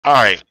All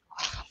right,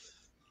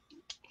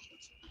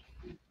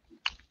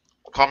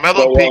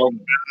 Carmelo So Peak.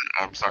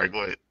 I'm sorry.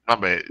 Go ahead. My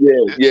bad.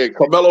 yeah,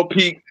 Carmelo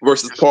peak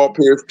versus Paul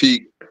Pierce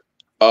peak.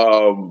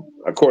 Of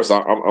course,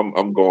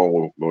 I'm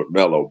going with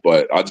Melo,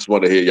 but I just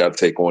want to hear y'all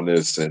take on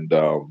this. And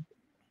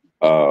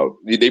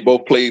they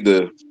both played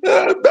the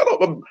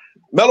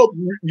Melo.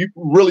 You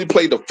really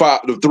played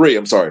the three.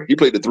 I'm sorry, he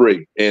played the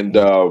three, and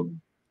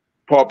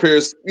Paul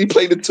Pierce he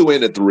played the two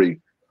and the three,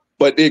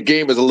 but their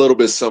game is a little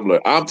bit similar.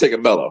 I'm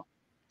taking Melo,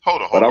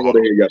 Hold on. but Hold I on. want Hold to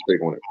on. hear y'all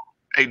take on it.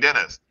 Hey,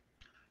 Dennis,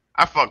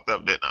 I fucked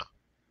up, didn't I?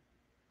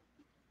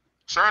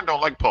 Sharon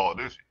don't like Paul,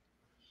 do she?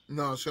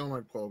 No, she don't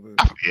like Paul Pierce.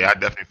 Yeah, I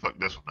definitely fucked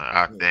this one.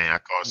 Dang, I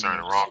called Sharon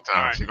the wrong All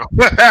time. right. She go.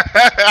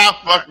 I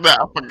fucked up.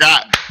 I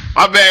forgot.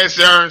 My bad,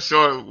 Sharon.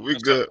 Sure, we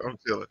That's good. I'm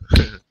chilling.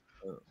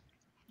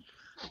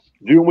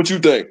 June, what you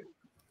think?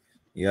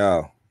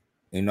 Yo,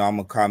 I'm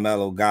a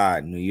Carmelo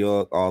guy, New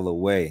York all the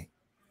way.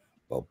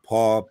 But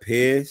Paul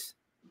Pierce,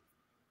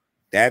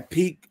 that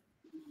peak,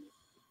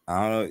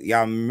 I don't know,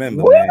 y'all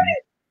remember, What? man.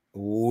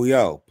 Ooh,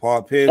 yo,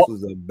 Paul Pierce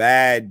was a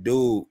bad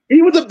dude.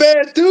 He was a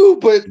bad dude,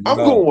 but I'm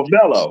Yo. going with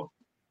Melo.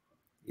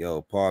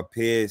 Yo, Paul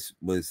Pierce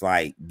was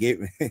like,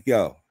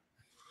 yo,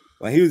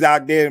 when he was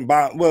out there and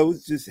it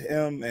was just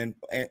him and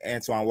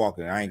Antoine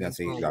Walker. I ain't gonna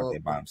say he was out there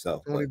by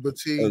himself, but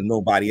there was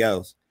nobody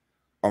else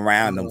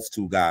around those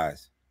two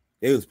guys.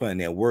 They was putting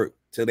their work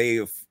till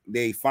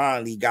they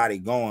finally got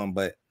it going,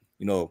 but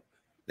the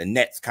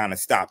Nets kind of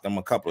stopped them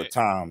a couple of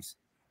times.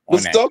 The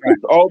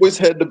Celtics always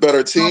had the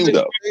better team,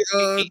 though.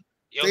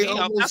 They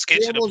almost beat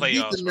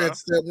the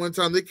Nets that one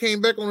time. They came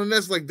back on the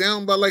Nets like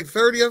down by like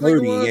 30, I think 30,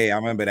 it was. Yeah, I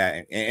remember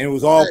that. And it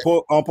was all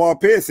on Paul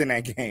Pierce in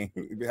that game.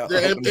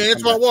 And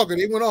Antoine Walker,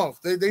 they went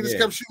off. They just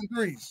kept shooting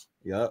threes.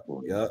 Yep.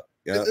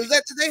 Is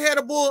that they had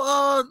a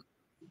bull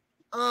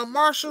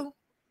Marshall?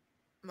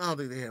 No, I don't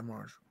think they had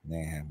Marshall.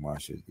 They had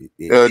Marshall.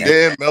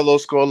 Didn't Melo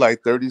score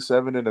like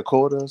 37 in the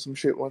quarter or some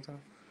shit one time?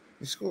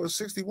 He scored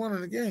 61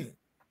 in the game.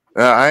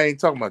 I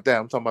ain't talking about that.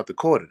 I'm talking about the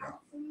quarter now.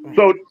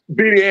 So,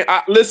 BD,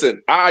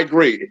 listen, I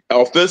agree.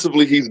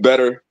 Offensively, he's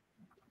better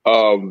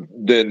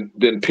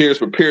than Pierce,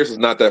 but Pierce is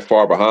not that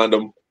far behind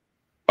him.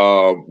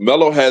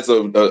 Melo has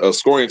a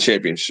scoring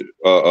championship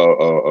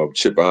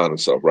chip behind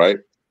himself, right?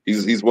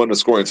 He's won the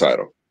scoring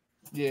title.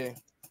 Yeah.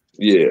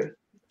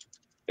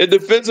 And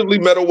defensively,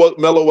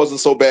 Melo wasn't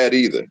so bad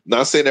either.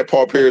 Not saying that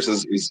Paul Pierce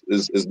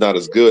is not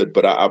as good,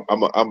 but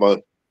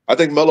I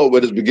think Melo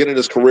at his beginning of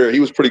his career, he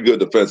was pretty good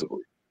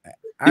defensively.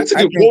 I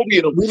think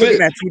we're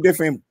looking at two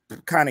different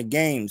kind of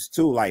games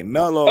too. Like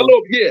Melo,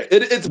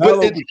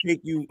 Melo can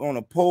kick you on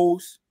a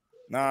post.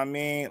 Know what I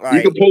mean? Like,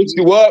 he can post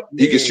you up.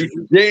 He can shoot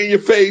you in your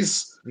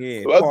face.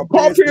 Yeah,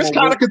 Paul Pierce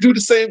kind of could do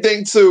the same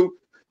thing too.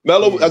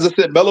 Melo, as I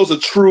said, Melo's a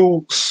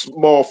true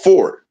small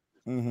forward.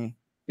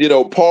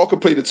 Mm-hmm. Paul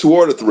could play the 2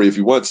 or the 3 if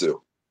you want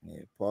to.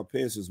 Yeah, Paul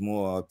Pierce was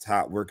more up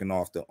top, working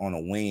on a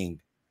wing.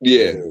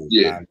 Yeah.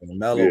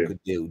 Melo could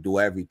do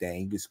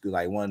everything. He could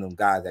like one of them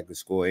guys that could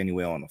score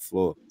anywhere on the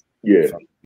floor. Yeah.